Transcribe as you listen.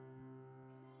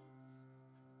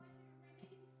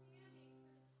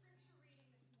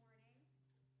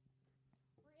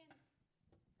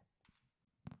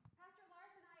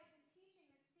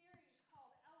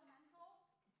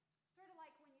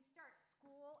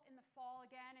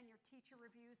teacher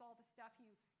reviews all the stuff you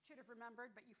should have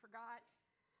remembered, but you forgot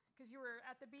because you were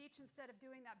at the beach instead of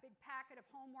doing that big packet of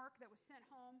homework that was sent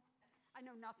home. I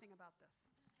know nothing about this.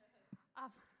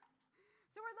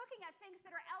 So we're looking at things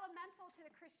that are elemental to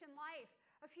the Christian life.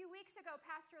 A few weeks ago,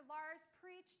 Pastor Lars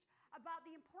preached about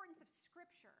the importance of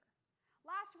Scripture.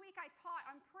 Last week I taught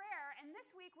on prayer, and this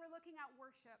week we're looking at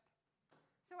worship.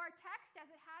 So our text, as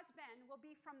it has been, will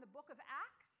be from the book of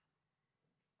Acts,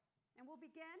 and we'll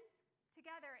begin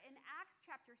together in Acts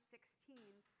chapter 16,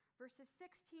 verses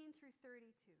 16 through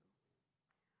 32.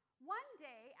 One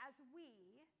day, as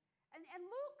we, and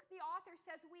Luke, the author,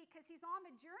 says we because he's on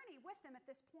the journey with them at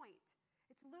this point.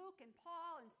 It's Luke and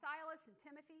Paul and Silas and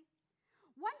Timothy.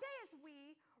 One day as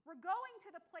we were going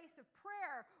to the place of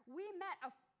prayer, we met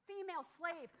a female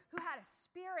slave who had a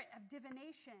spirit of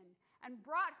divination and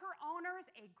brought her owners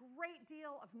a great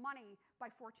deal of money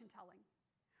by fortune telling.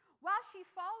 While she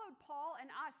followed Paul and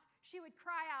us, she would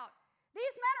cry out,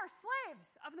 "These men are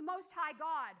slaves of the Most High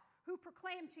God who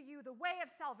proclaim to you the way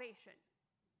of salvation."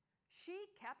 She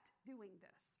kept doing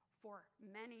this for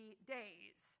many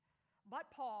days.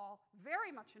 But Paul,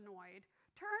 very much annoyed,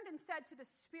 turned and said to the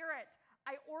spirit,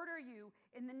 "I order you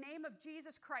in the name of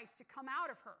Jesus Christ to come out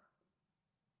of her."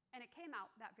 And it came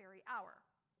out that very hour.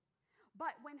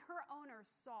 But when her owners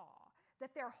saw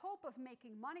that their hope of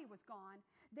making money was gone,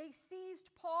 they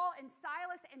seized Paul and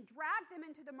Silas and dragged them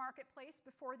into the marketplace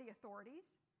before the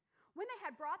authorities. When they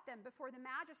had brought them before the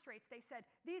magistrates, they said,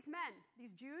 "These men,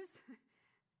 these Jews,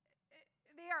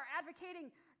 they are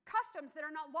advocating customs that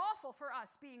are not lawful for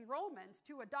us, being Romans,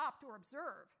 to adopt or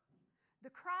observe."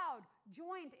 The crowd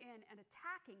joined in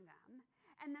attacking them,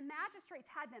 and the magistrates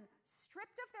had them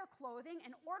stripped of their clothing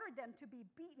and ordered them to be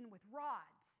beaten with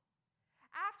rods.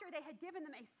 After they had given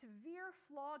them a severe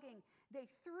flogging, they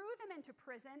threw them into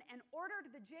prison and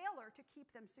ordered the jailer to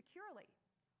keep them securely.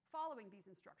 Following these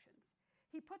instructions,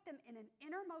 he put them in an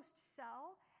innermost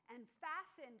cell and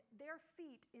fastened their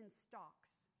feet in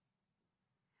stocks.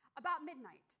 About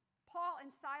midnight, Paul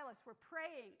and Silas were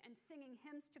praying and singing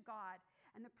hymns to God,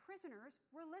 and the prisoners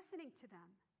were listening to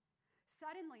them.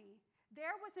 Suddenly,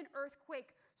 there was an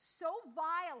earthquake so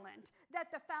violent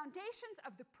that the foundations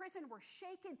of the prison were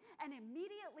shaken, and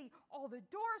immediately all the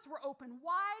doors were opened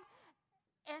wide,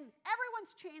 and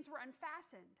everyone's chains were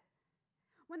unfastened.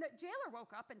 When the jailer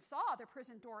woke up and saw the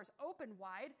prison doors open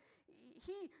wide,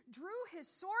 he drew his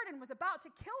sword and was about to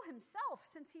kill himself,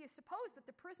 since he supposed that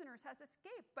the prisoners had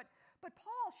escaped. But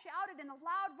Paul shouted in a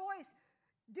loud voice,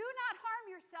 "Do not harm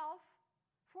yourself,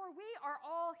 for we are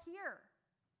all here."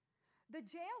 The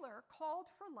jailer called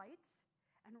for lights,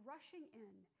 and rushing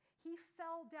in, he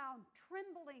fell down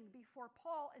trembling before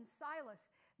Paul and Silas.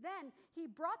 Then he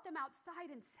brought them outside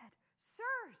and said,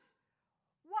 "Sirs,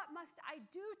 what must I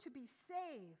do to be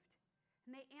saved?"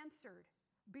 And they answered,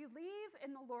 "Believe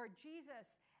in the Lord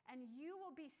Jesus, and you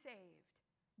will be saved,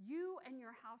 you and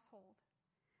your household."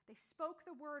 They spoke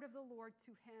the word of the Lord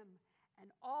to him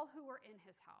and all who were in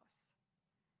his house.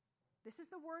 This is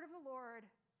the word of the Lord.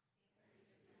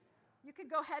 You can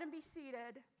go ahead and be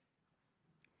seated.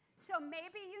 So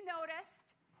maybe you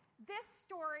noticed this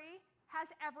story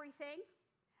has everything: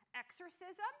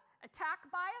 exorcism, attack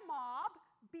by a mob,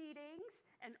 beatings,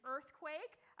 an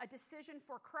earthquake, a decision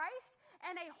for Christ,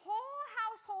 and a whole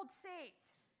household saved.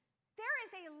 There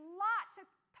is a lot to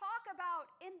talk about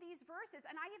in these verses,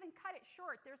 and I even cut it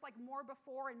short. There's like more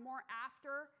before and more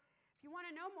after. If you want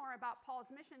to know more about Paul's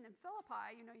mission in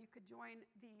Philippi, you could join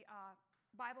the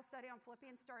Bible study on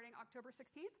Philippians starting October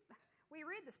 16th. We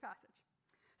read this passage.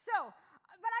 So,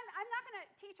 but I'm not going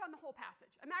to teach on the whole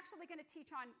passage. I'm actually going to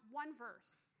teach on one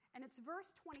verse, and it's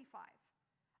verse 25.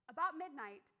 About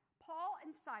midnight, Paul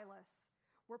and Silas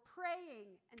were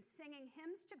praying and singing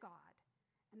hymns to God,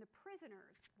 and the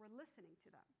prisoners were listening to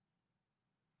them.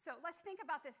 So let's think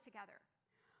about this together.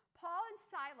 Paul and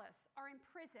Silas are in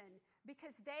prison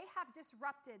because they have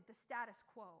disrupted the status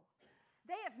quo.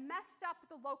 They have messed up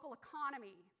the local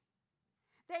economy.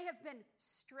 They have been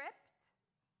stripped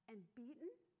and beaten.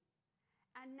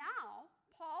 And now,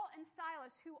 Paul and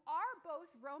Silas, who are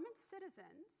both Roman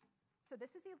citizens, so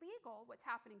this is illegal, what's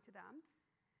happening to them,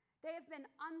 they have been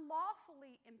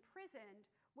unlawfully imprisoned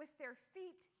with their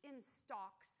feet in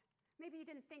stocks. Maybe you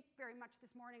didn't think very much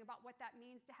this morning about what that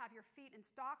means to have your feet in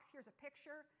stocks. Here's a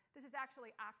picture. This is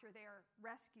actually after they're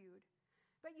rescued.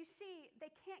 But you see, they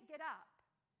can't get up.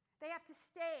 They have to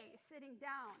stay sitting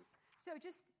down. So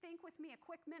just think with me a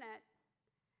quick minute.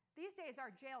 These days,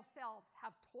 our jail cells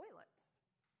have toilets.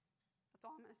 That's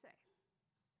all I'm going to say.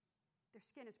 Their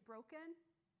skin is broken.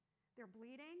 They're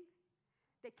bleeding.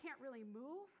 They can't really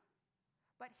move.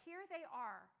 But here they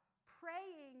are,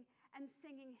 praying and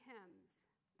singing hymns.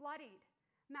 bloodied,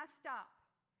 messed up.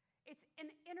 It's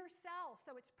an inner cell,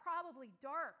 so it's probably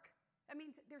dark. That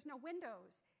means there's no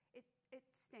windows. It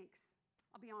stinks,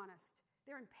 I'll be honest.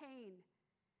 They're in pain.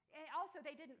 And also,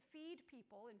 they didn't feed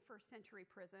people in first century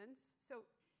prisons. So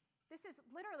this is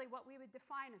literally what we would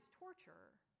define as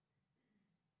torture.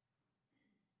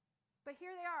 But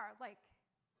here they are, like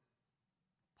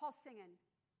Paul's singing,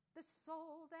 "The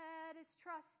soul that is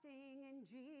trusting in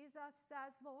Jesus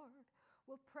as Lord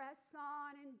will press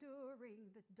on,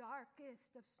 enduring the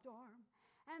darkest of storm.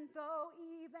 And though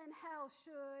even hell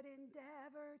should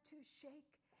endeavor to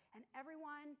shake," and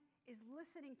everyone is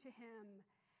listening to him,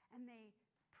 and they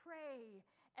pray,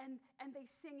 and they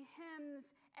sing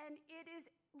hymns, and it is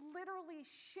literally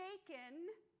shaken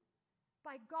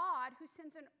by God, who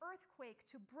sends an earthquake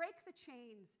to break the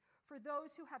chains for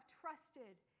those who have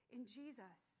trusted in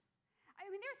Jesus. I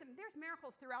mean, there's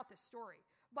miracles throughout this story,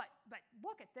 but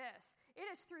look at this. It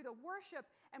is through the worship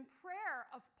and prayer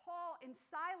of Paul and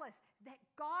Silas that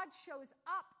God shows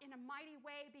up in a mighty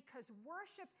way, because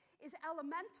worship is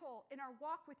elemental in our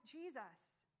walk with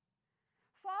Jesus.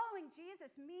 Following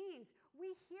Jesus means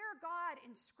we hear God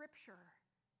in Scripture.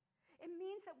 It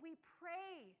means that we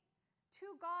pray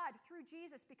to God through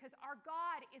Jesus, because our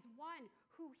God is one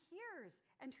who hears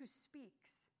and who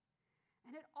speaks.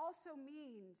 And it also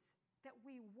means that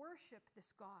we worship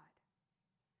this God.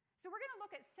 So we're going to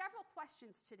look at several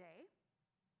questions today.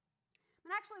 I'm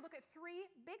going to actually look at 3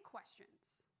 big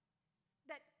questions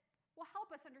that will help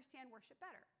us understand worship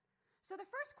better. So the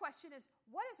first question is,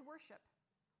 what is worship?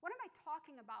 What am I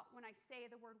talking about when I say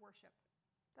the word worship?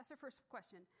 That's the first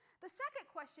question. The second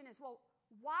question is, well,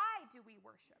 why do we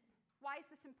worship? Why is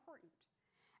this important?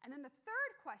 And then the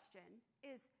third question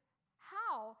is,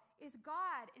 how is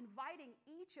God inviting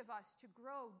each of us to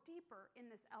grow deeper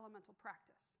in this elemental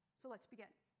practice? So let's begin.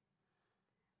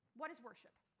 What is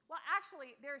worship? Well,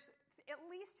 actually, there's at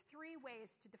least 3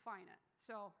 ways to define it.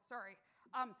 So, sorry.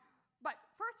 But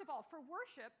first of all, for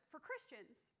worship, for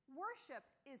Christians, worship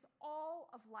is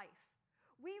all of life.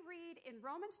 We read in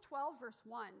Romans 12, verse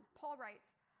 1, Paul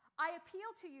writes, "I appeal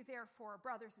to you, therefore,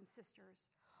 brothers and sisters,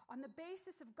 on the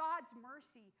basis of God's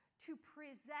mercy, to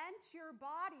present your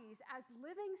bodies as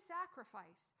living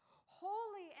sacrifice,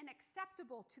 holy and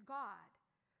acceptable to God,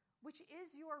 which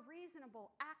is your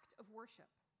reasonable act of worship."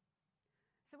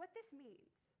 So what this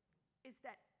means is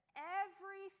that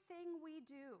everything we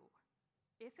do,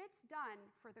 if it's done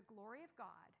for the glory of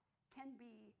God, can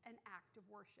be an act of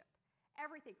worship.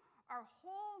 Everything. Our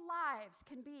whole lives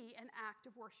can be an act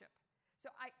of worship. So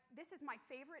this is my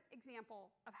favorite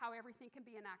example of how everything can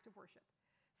be an act of worship.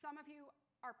 Some of you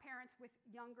are parents with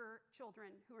younger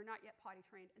children who are not yet potty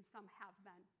trained, and some have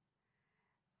been.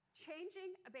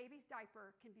 Changing a baby's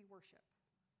diaper can be worship.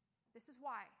 This is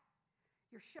why.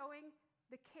 You're showing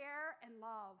the care and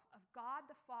love of God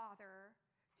the Father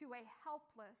to a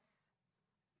helpless,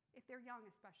 if they're young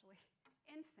especially,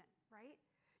 infant, right?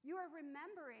 You are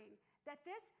remembering that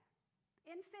this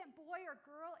infant boy or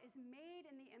girl is made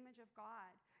in the image of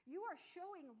God. You are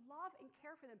showing love and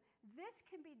care for them. This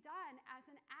can be done as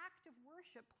an act of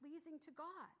worship pleasing to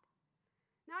God.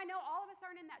 Now, I know all of us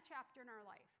aren't in that chapter in our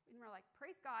life, and we're like,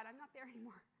 praise God, I'm not there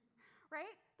anymore,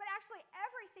 right? But actually,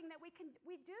 everything that we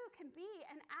do can be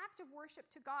an act of worship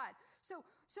to God. So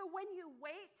when you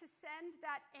wait to send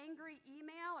that angry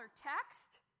email or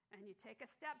text, and you take a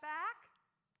step back,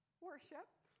 worship.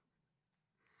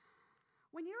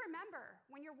 When you remember,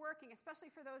 when you're working, especially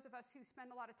for those of us who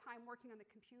spend a lot of time working on the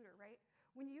computer, right?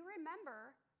 When you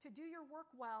remember to do your work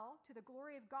well to the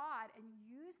glory of God and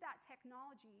use that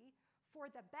technology for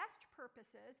the best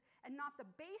purposes and not the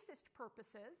basest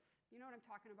purposes, you know what I'm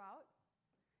talking about?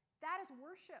 That is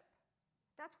worship.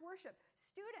 That's worship.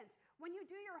 Students, when you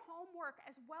do your homework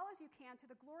as well as you can to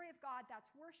the glory of God, that's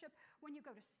worship. When you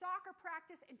go to soccer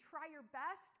practice and try your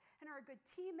best and are a good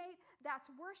teammate,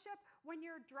 that's worship. When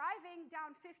you're driving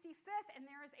down 55th and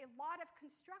there is a lot of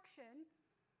construction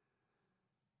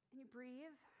and you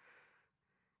breathe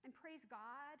and praise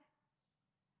God,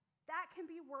 that can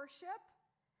be worship.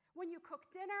 When you cook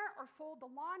dinner or fold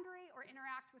the laundry or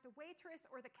interact with a waitress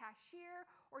or the cashier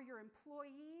or your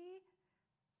employee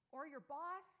or your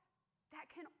boss, that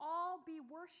can all be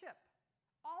worship,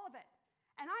 all of it.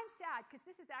 And I'm sad because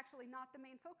this is actually not the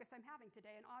main focus I'm having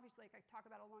today, and obviously I could talk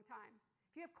about it a long time.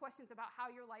 If you have questions about how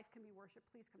your life can be worship,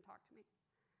 please come talk to me.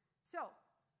 So,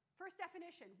 first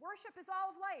definition, worship is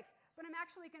all of life, but I'm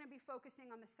actually going to be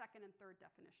focusing on the second and third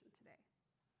definition today.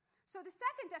 So the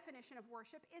second definition of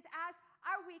worship is as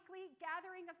our weekly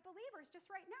gathering of believers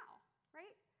just right now,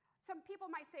 right? Some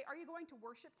people might say, are you going to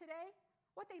worship today?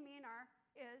 What they mean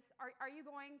are you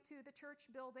going to the church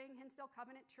building, Hinsdale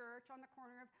Covenant Church on the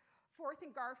corner of 4th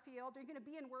and Garfield? Are you going to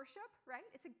be in worship, right?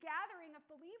 It's a gathering of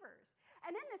believers.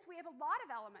 And in this, we have a lot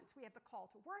of elements. We have the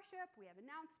call to worship, we have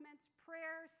announcements,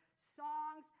 prayers,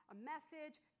 songs, a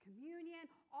message, communion.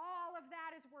 All of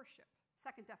that is worship.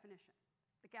 Second definition,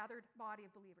 the gathered body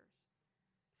of believers.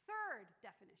 Third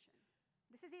definition,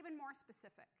 this is even more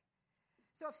specific.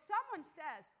 So if someone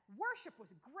says, worship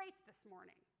was great this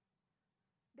morning,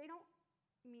 they don't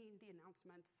mean the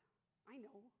announcements. I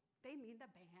know. They mean the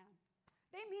band.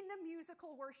 They mean the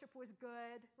musical worship was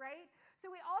good, right? So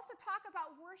we also talk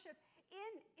about worship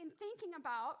in thinking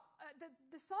about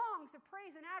the songs of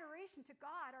praise and adoration to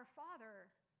God, our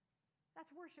Father.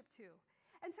 That's worship too.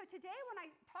 And so today when I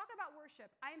talk about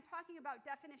worship, I am talking about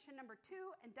definition number 2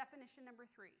 and definition number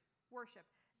 3, worship.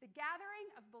 The gathering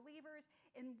of believers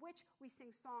in which we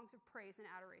sing songs of praise and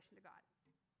adoration to God.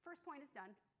 First point is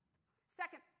done.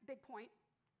 Second big point,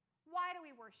 why do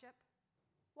we worship?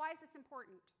 Why is this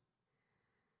important?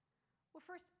 Well,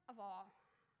 first of all,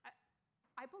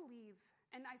 I believe,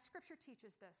 and Scripture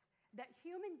teaches this, that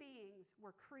human beings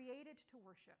were created to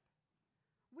worship.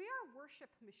 We are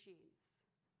worship machines.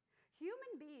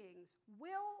 Human beings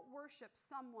will worship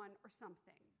someone or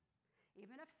something.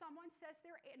 Even if someone says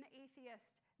they're an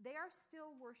atheist, they are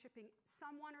still worshiping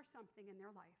someone or something in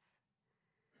their life.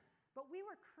 But we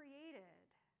were created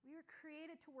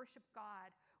to worship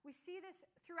God. We see this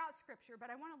throughout Scripture,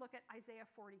 but I want to look at Isaiah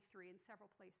 43 in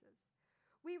several places.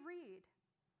 We read,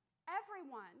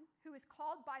 everyone who is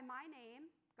called by my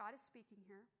name, God is speaking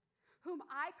here, whom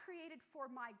I created for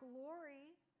my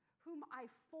glory, whom I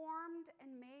formed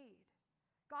and made.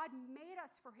 God made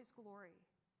us for his glory.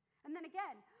 And then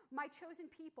again, my chosen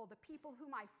people, the people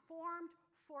whom I formed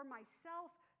for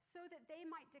myself, so that they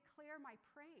might declare my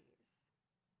praise.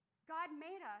 God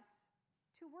made us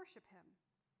to worship him.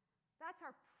 That's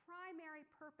our primary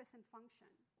purpose and function.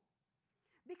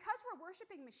 Because we're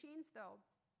worshiping machines, though,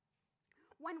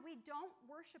 when we don't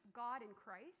worship God in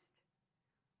Christ,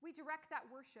 we direct that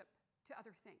worship to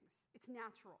other things. It's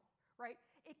natural, right?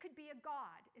 It could be a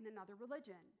god in another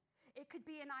religion. It could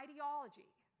be an ideology.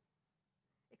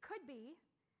 It could be,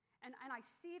 and I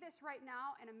see this right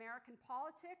now in American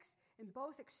politics in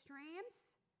both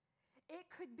extremes, it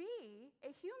could be a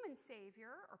human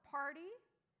savior or party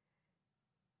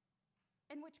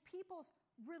in which people's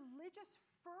religious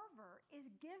fervor is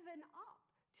given up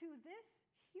to this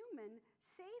human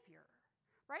savior,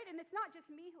 right? And it's not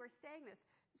just me who are saying this.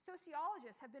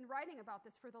 Sociologists have been writing about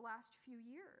this for the last few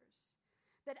years,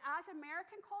 that as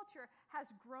American culture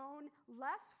has grown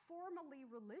less formally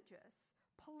religious,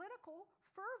 political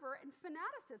fervor and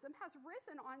fanaticism has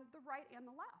risen on the right and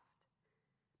the left.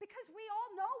 Because we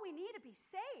all know we need to be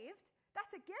saved.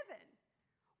 That's a given.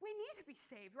 We need to be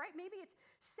saved, right? Maybe it's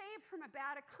saved from a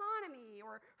bad economy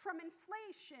or from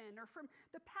inflation or from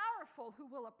the powerful who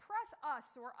will oppress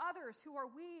us or others who are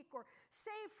weak, or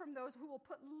saved from those who will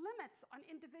put limits on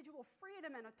individual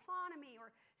freedom and autonomy, or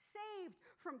saved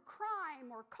from crime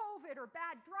or COVID or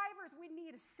bad drivers. We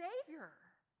need a savior.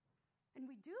 And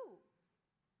we do.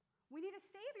 We need a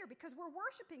savior because we're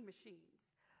worshiping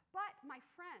machines. But my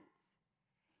friends,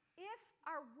 if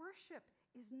our worship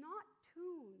is not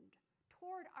tuned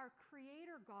toward our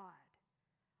Creator God,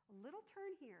 a little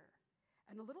turn here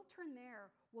and a little turn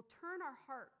there will turn our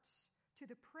hearts to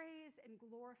the praise and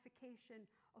glorification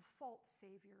of false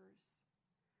saviors.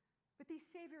 But these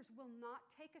saviors will not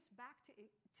take us back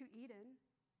to Eden.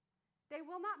 They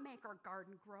will not make our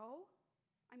garden grow.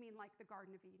 I mean, like the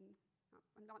Garden of Eden.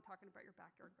 I'm not talking about your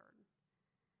backyard garden.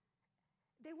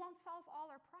 They won't solve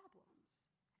all our problems.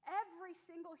 Every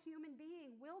single human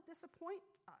being will disappoint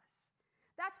us.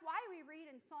 That's why we read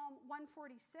in Psalm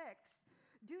 146,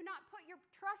 do not put your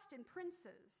trust in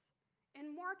princes,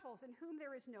 in mortals in whom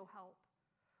there is no help.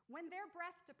 When their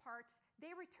breath departs,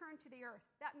 they return to the earth.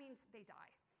 That means they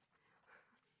die.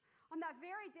 On that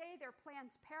very day, their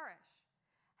plans perish.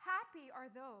 Happy are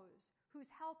those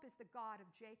whose help is the God of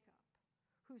Jacob,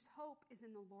 whose hope is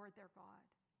in the Lord their God.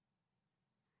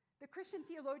 The Christian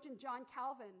theologian John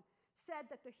Calvin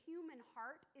said that the human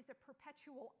heart is a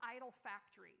perpetual idol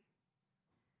factory.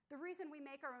 The reason we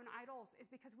make our own idols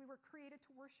is because we were created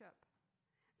to worship.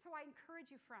 So I encourage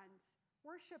you, friends,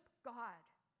 worship God.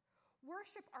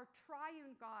 Worship our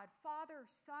triune God, Father,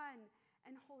 Son,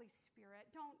 and Holy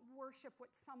Spirit. Don't worship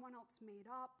what someone else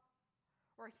made up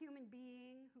or a human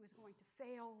being who is going to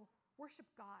fail. Worship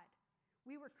God.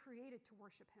 We were created to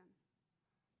worship him.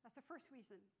 That's the first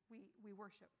reason we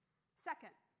worship.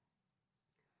 Second,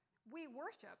 we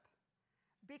worship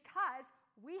because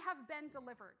we have been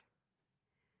delivered.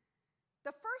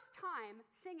 The first time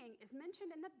singing is mentioned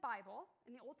in the Bible,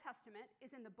 in the Old Testament,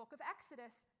 is in the book of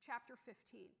Exodus, chapter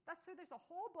 15. So there's a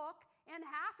whole book and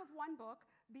half of one book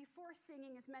before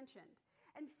singing is mentioned.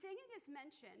 And singing is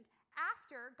mentioned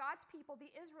after God's people, the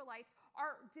Israelites,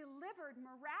 are delivered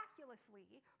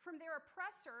miraculously from their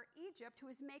oppressor, Egypt,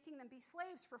 who is making them be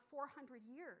slaves for 400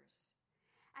 years.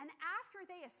 And after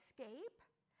they escape,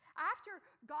 after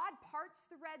God parts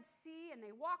the Red Sea and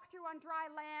they walk through on dry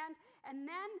land, and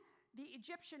then the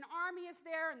Egyptian army is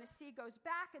there and the sea goes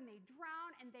back and they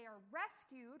drown and they are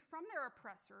rescued from their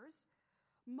oppressors,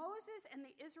 Moses and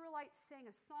the Israelites sang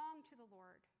a song to the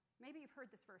Lord. Maybe you've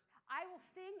heard this verse. I will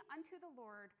sing unto the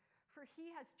Lord, for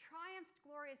he has triumphed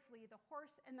gloriously, the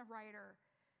horse and the rider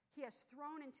he has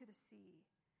thrown into the sea.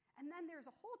 And then there's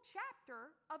a whole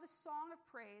chapter of a song of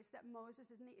praise that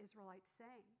Moses and the Israelites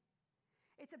sang.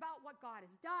 It's about what God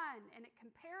has done, and it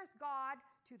compares God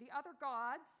to the other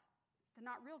gods, the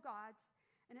not real gods,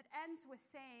 and it ends with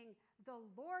saying, the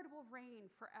Lord will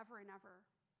reign forever and ever.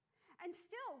 And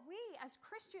still, we as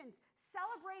Christians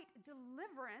celebrate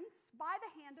deliverance by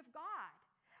the hand of God.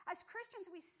 As Christians,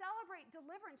 we celebrate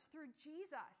deliverance through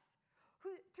Jesus,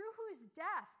 through whose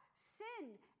death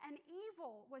sin and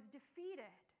evil was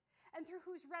defeated, and through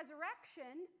whose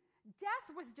resurrection death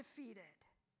was defeated.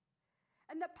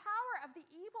 And the power of the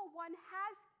evil one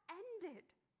has ended.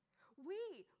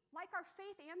 We, like our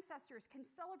faith ancestors, can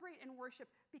celebrate and worship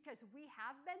because we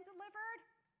have been delivered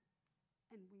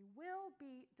and we will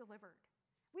be delivered.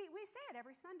 We say it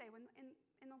every Sunday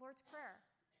in the Lord's Prayer.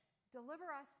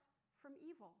 Deliver us from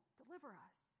evil. Deliver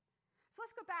us. So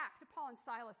let's go back to Paul and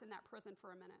Silas in that prison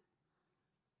for a minute.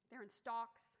 They're in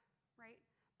stocks, right?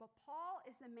 But Paul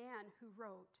is the man who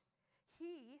wrote,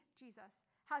 he, Jesus,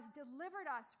 has delivered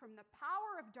us from the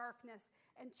power of darkness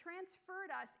and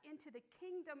transferred us into the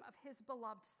kingdom of his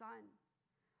beloved Son.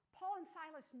 Paul and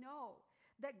Silas know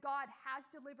that God has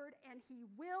delivered and he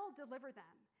will deliver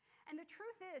them. And the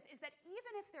truth is that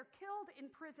even if they're killed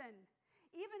in prison,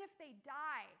 even if they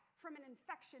die from an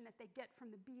infection that they get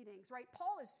from the beatings, right?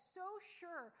 Paul is so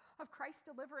sure of Christ's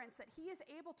deliverance that he is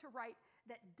able to write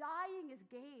that dying is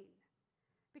gain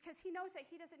because he knows that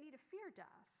he doesn't need to fear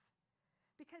death.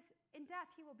 Because in death,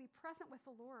 he will be present with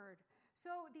the Lord.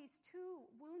 So these two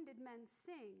wounded men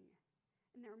sing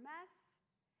in their mess,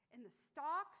 in the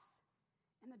stocks,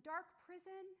 in the dark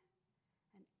prison,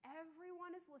 and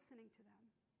everyone is listening to them.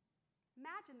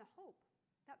 Imagine the hope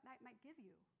that might give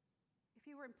you if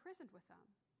you were imprisoned with them.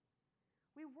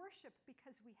 We worship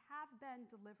because we have been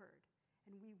delivered,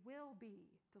 and we will be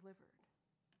delivered.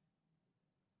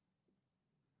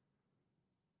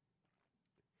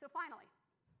 So finally,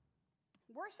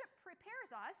 worship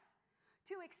prepares us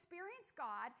to experience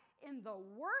God in the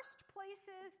worst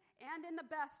places and in the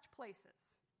best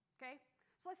places, okay?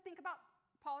 So let's think about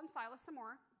Paul and Silas some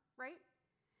more, right?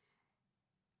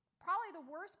 Probably the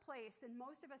worst place that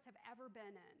most of us have ever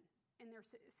been in their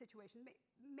situation.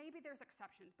 Maybe there's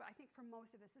exceptions, but I think for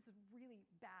most of us, this is really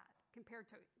bad compared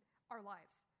to our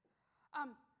lives.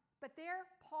 But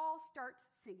there, Paul starts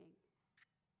singing.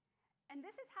 And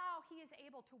this is how he is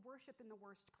able to worship in the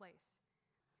worst place.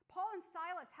 Paul and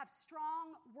Silas have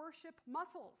strong worship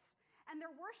muscles, and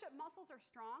their worship muscles are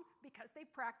strong because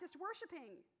they've practiced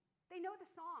worshiping. They know the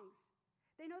songs.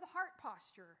 They know the heart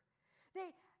posture.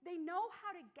 They know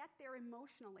how to get there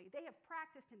emotionally. They have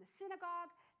practiced in the synagogue.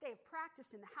 They have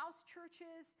practiced in the house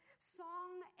churches.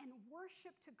 Song and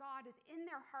worship to God is in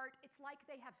their heart. It's like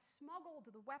they have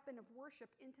smuggled the weapon of worship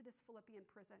into this Philippian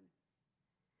prison.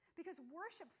 Because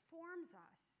worship forms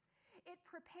us. It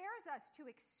prepares us to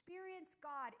experience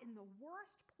God in the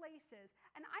worst places.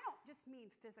 And I don't just mean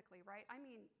physically, right? I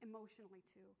mean emotionally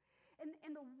too.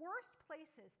 In the worst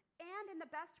places and in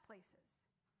the best places.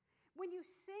 When you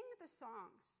sing the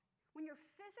songs, when you're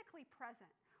physically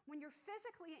present, when you're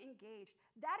physically engaged,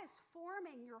 that is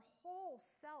forming your whole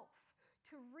self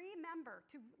to remember,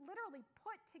 to literally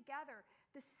put together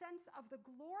the sense of the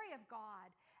glory of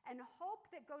God and hope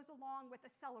that goes along with the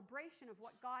celebration of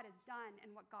what God has done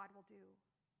and what God will do.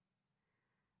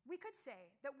 We could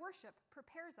say that worship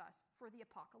prepares us for the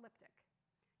apocalyptic.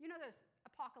 You know those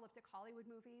apocalyptic Hollywood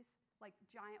movies, like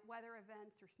giant weather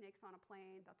events or snakes on a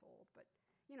plane? That's old, but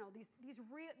you know, these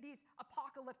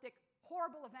apocalyptic,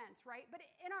 horrible events, right? But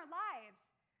in our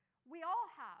lives, we all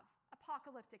have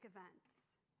apocalyptic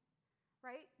events,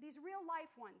 right? These real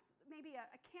life ones, maybe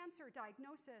a cancer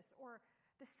diagnosis or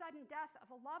the sudden death of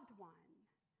a loved one,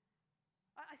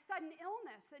 a sudden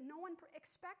illness that no one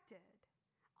expected,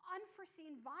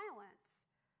 unforeseen violence,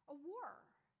 a war.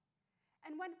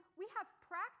 And when we have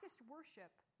practiced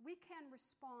worship, we can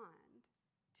respond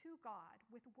to God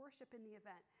with worship in the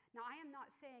event. Now, I am not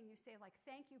saying you say, like,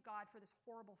 thank you, God, for this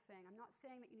horrible thing. I'm not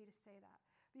saying that you need to say that.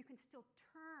 But you can still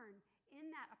turn in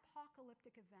that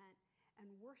apocalyptic event and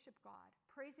worship God,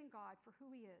 praising God for who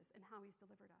he is and how he's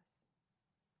delivered us.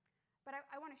 But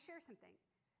I want to share something.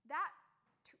 That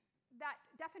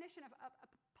definition of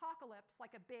apocalypse,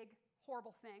 like a big,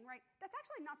 horrible thing, right? That's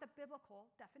actually not the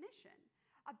biblical definition.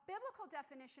 A biblical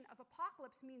definition of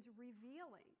apocalypse means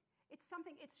revealing. It's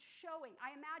something, it's showing.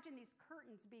 I imagine these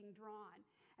curtains being drawn,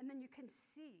 and then you can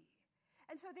see.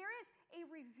 And so there is a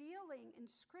revealing in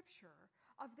Scripture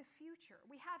of the future.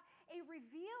 We have a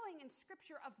revealing in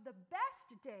Scripture of the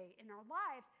best day in our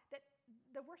lives that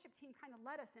the worship team kind of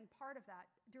led us in part of that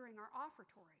during our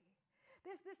offertory.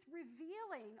 There's this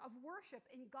revealing of worship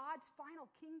in God's final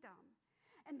kingdom.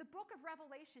 In the book of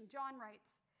Revelation, John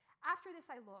writes, "After this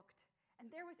I looked, and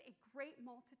there was a great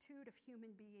multitude of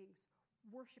human beings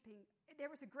worshiping. There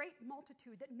was a great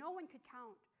multitude that no one could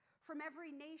count, from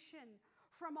every nation,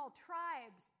 from all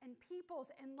tribes and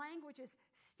peoples and languages,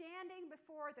 standing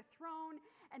before the throne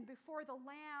and before the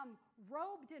Lamb,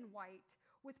 robed in white,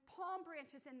 with palm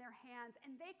branches in their hands.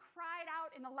 And they cried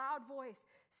out in a loud voice,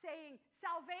 saying,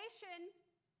 'Salvation,'"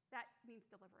 that means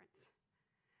deliverance,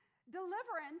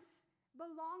 "deliverance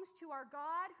belongs to our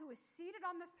God who is seated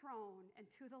on the throne and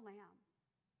to the Lamb."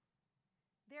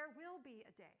 There will be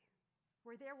a day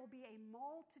where there will be a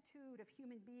multitude of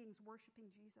human beings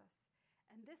worshiping Jesus.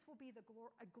 And this will be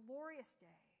a glorious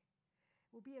day.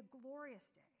 It will be a glorious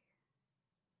day.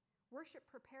 Worship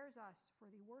prepares us for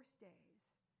the worst days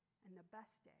and the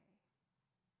best day.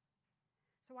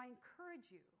 So I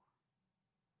encourage you,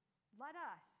 let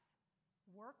us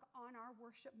work on our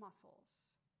worship muscles.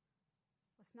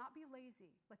 Let's not be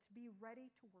lazy. Let's be ready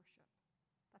to worship.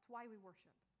 That's why we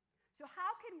worship. So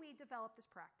how can we develop this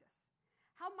practice?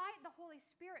 How might the Holy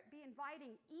Spirit be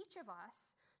inviting each of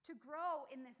us to grow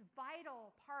in this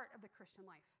vital part of the Christian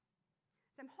life?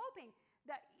 So I'm hoping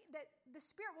that the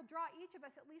Spirit will draw each of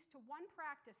us at least to one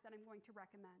practice that I'm going to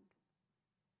recommend.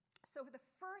 So the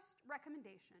first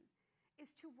recommendation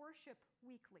is to worship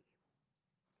weekly.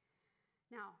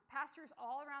 Now, pastors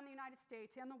all around the United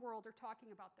States and the world are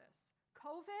talking about this.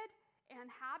 COVID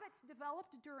and habits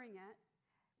developed during it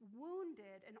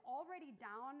wounded an already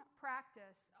down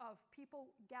practice of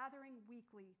people gathering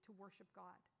weekly to worship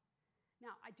God.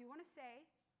 Now, I do want to say,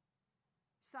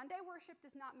 Sunday worship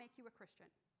does not make you a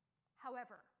Christian.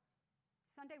 However,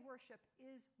 Sunday worship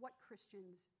is what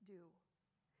Christians do.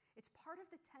 It's part of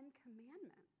the 10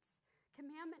 Commandments.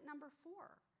 Commandment number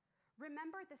 4,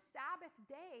 remember the Sabbath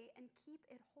day and keep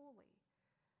it holy.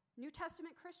 New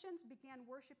Testament Christians began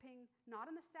worshiping not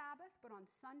on the Sabbath, but on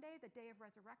Sunday, the day of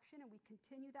resurrection, and we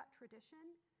continue that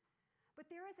tradition.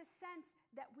 But there is a sense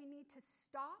that we need to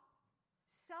stop,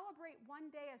 celebrate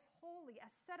one day as holy,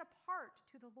 as set apart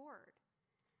to the Lord.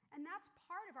 And that's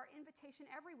part of our invitation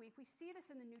every week. We see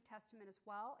this in the New Testament as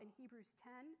well, in Hebrews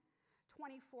 10,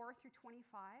 24 through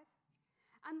 25.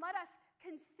 And let us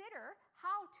consider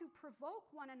how to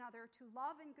provoke one another to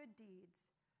love and good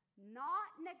deeds,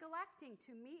 not neglecting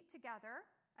to meet together,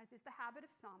 as is the habit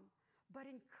of some, but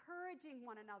encouraging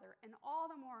one another, and all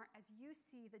the more as you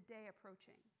see the day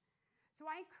approaching. So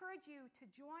I encourage you to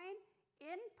join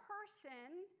in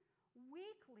person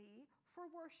weekly for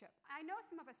worship. I know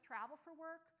some of us travel for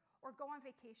work or go on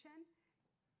vacation.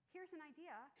 Here's an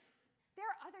idea. There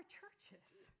are other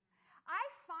churches. I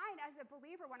find as a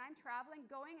believer when I'm traveling,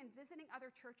 going and visiting other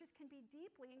churches can be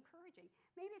deeply encouraging.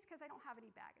 Maybe it's because I don't have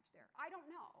any baggage there. I don't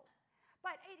know.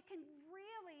 But it can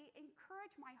really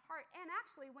encourage my heart. And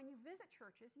actually, when you visit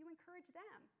churches, you encourage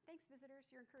them. Thanks, visitors.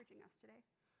 You're encouraging us today.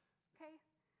 Okay?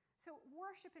 So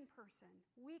worship in person,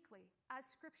 weekly, as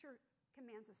Scripture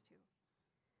commands us to.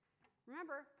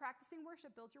 Remember, practicing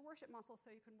worship builds your worship muscle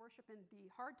so you can worship in the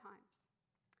hard times.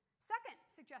 Second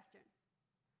suggestion,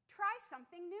 try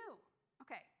something new.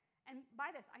 Okay, and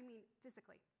by this, I mean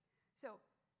physically. So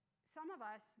some of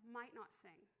us might not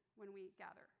sing when we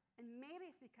gather. And maybe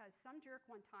it's because some jerk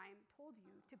one time told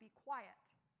you to be quiet.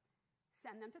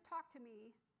 Send them to talk to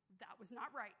me. That was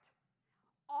not right.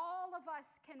 All of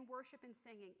us can worship in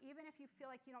singing, even if you feel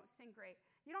like you don't sing great.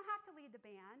 You don't have to lead the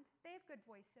band. They have good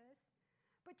voices.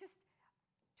 But just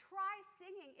try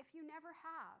singing if you never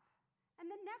have. And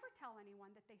then never tell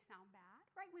anyone that they sound bad,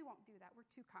 right? We won't do that. We're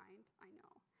too kind, I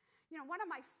know. You know, one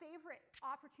of my favorite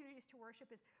opportunities to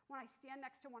worship is when I stand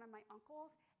next to one of my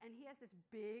uncles, and he has this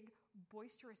big,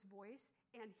 boisterous voice,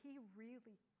 and he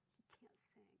can't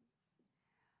sing.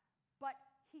 But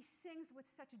he sings with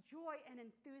such joy and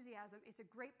enthusiasm. It's a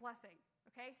great blessing,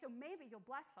 okay? So maybe you'll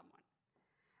bless someone.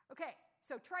 Okay,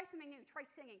 so try something new. Try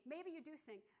singing. Maybe you do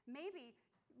sing. Maybe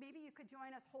maybe you could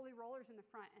join us holy rollers in the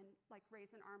front and like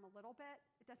raise an arm a little bit.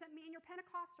 It doesn't mean you're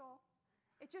Pentecostal.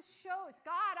 It just shows,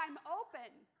 God, I'm open.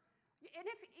 And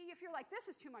if you're like, this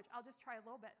is too much, I'll just try a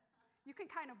little bit. You can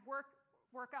kind of work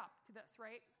up to this,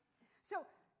 right? So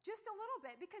just a little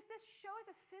bit, because this shows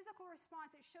a physical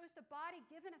response. It shows the body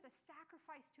given as a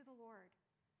sacrifice to the Lord.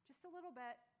 Just a little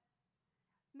bit.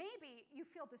 Maybe you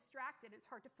feel distracted. It's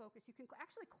hard to focus. You can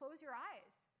actually close your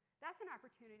eyes. That's an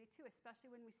opportunity too, especially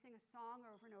when we sing a song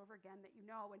over and over again that you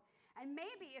know. And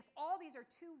maybe if all these are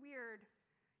too weird,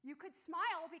 you could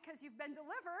smile because you've been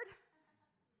delivered,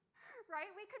 right?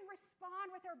 We can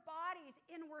respond with our bodies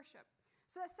in worship.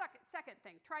 So that's second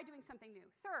thing. Try doing something new.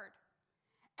 Third,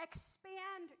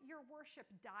 expand your worship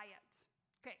diet.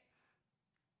 Okay.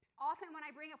 Often when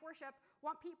I bring up worship,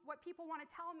 what people want to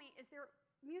tell me is their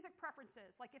music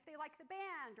preferences, like if they like the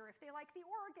band or if they like the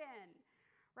organ,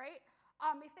 right?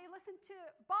 If they listen to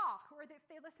Bach or if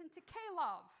they listen to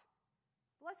K-Love.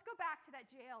 Let's go back to that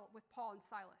jail with Paul and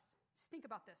Silas. Just think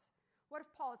about this. What if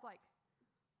Paul is like,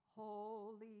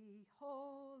 holy,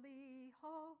 holy,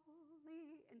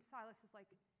 holy, and Silas is like,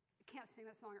 I can't sing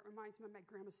that song. It reminds me of my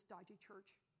grandma's stodgy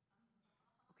church.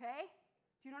 Okay?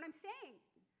 Do you know what I'm saying?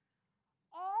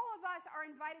 All of us are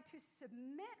invited to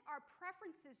submit our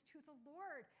preferences to the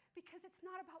Lord because it's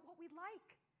not about what we like.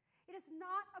 It is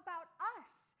not about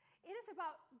us. It is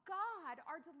about God,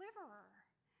 our deliverer.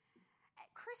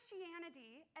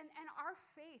 Christianity and our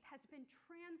faith has been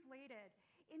translated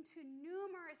into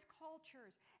numerous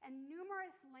cultures and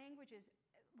numerous languages,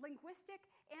 linguistic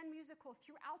and musical,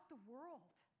 throughout the world.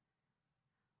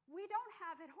 We don't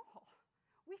have it all.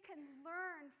 We can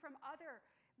learn from other,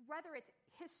 whether it's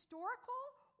historical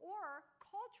or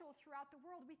cultural throughout the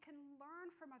world, we can learn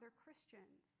from other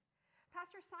Christians.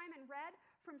 Pastor Simon read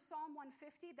from Psalm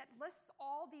 150 that lists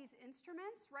all these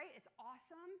instruments, right? It's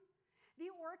awesome. The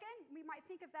organ, we might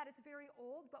think of that as very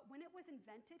old, but when it was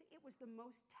invented, it was the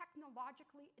most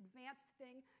technologically advanced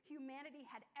thing humanity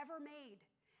had ever made.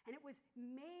 And it was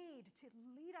made to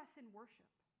lead us in worship.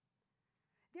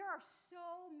 There are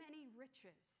so many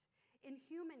riches in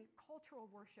human cultural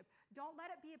worship. Don't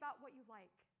let it be about what you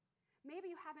like.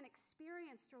 Maybe you haven't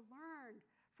experienced or learned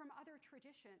from other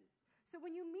traditions. So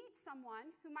when you meet someone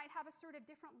who might have a sort of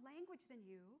different language than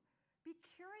you, be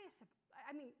curious.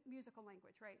 Musical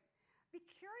language, right? Be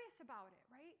curious about it,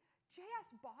 right?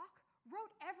 J.S. Bach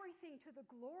wrote everything to the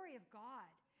glory of God.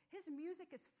 His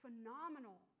music is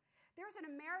phenomenal. There's an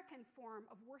American form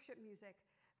of worship music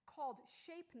called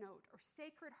shape note or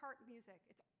sacred heart music.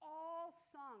 It's all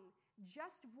sung,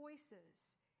 just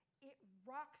voices. It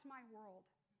rocks my world.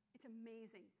 It's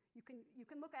amazing. You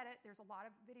can look at it. There's a lot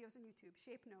of videos on YouTube.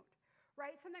 Shape note,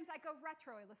 right? Sometimes I go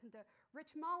retro. I listen to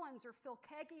Rich Mullins or Phil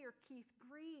Keaggy or Keith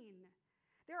Green.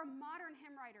 There are modern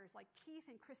hymn writers like Keith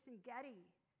and Kristen Getty.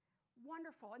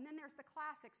 Wonderful. And then there's the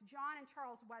classics, John and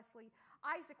Charles Wesley,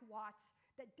 Isaac Watts,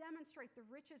 that demonstrate the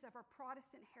riches of our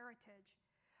Protestant heritage.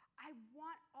 I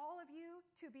want all of you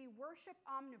to be worship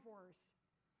omnivores.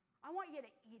 I want you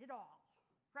to eat it all,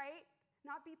 right?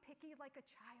 Not be picky like a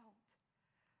child,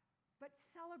 but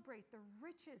celebrate the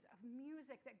riches of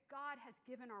music that God has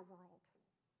given our world.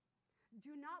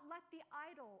 Do not let the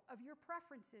idol of your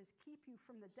preferences keep you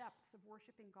from the depths of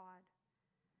worshiping God.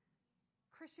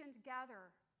 Christians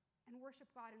gather and worship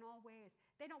God in all ways.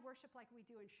 They don't worship like we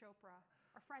do in Chopra.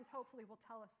 Our friends hopefully will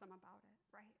tell us some about it,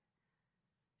 right?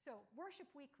 So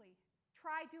worship weekly.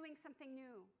 Try doing something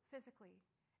new physically.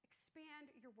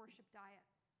 Expand your worship diet.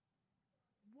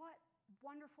 What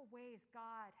wonderful ways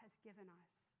God has given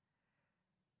us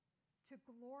to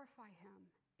glorify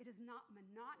Him. It is not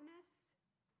monotonous.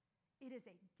 It is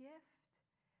a gift.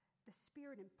 The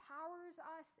Spirit empowers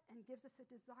us and gives us a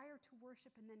desire to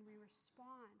worship, and then we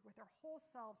respond with our whole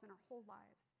selves and our whole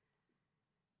lives.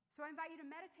 So I invite you to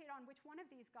meditate on which one of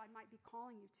these God might be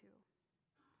calling you to.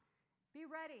 Be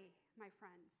ready, my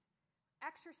friends.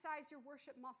 Exercise your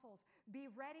worship muscles. Be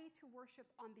ready to worship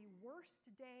on the worst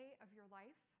day of your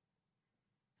life.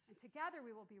 And together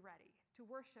we will be ready to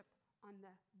worship on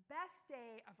the best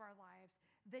day of our lives,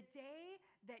 the day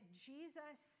that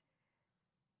Jesus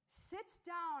sits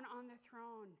down on the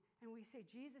throne and we say,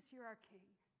 Jesus, you're our King.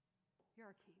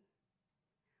 You're our King.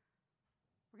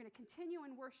 We're going to continue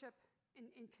in worship,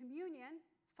 in communion,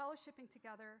 fellowshipping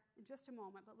together in just a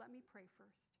moment, but let me pray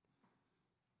first.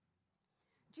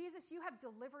 Jesus, you have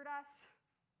delivered us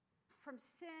from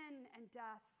sin and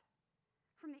death,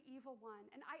 from the evil one.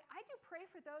 And I do pray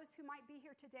for those who might be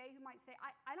here today who might say,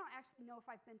 I don't actually know if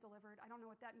I've been delivered. I don't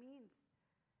know what that means.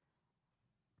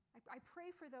 I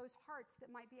pray for those hearts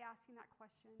that might be asking that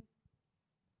question.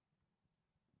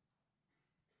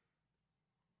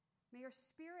 May your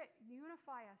Spirit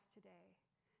unify us today,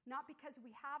 not because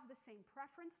we have the same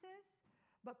preferences,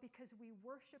 but because we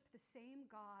worship the same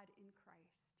God in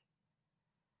Christ.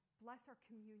 Bless our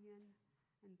communion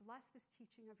and bless this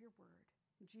teaching of your word.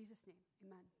 In Jesus' name,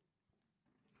 amen.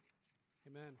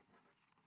 Amen.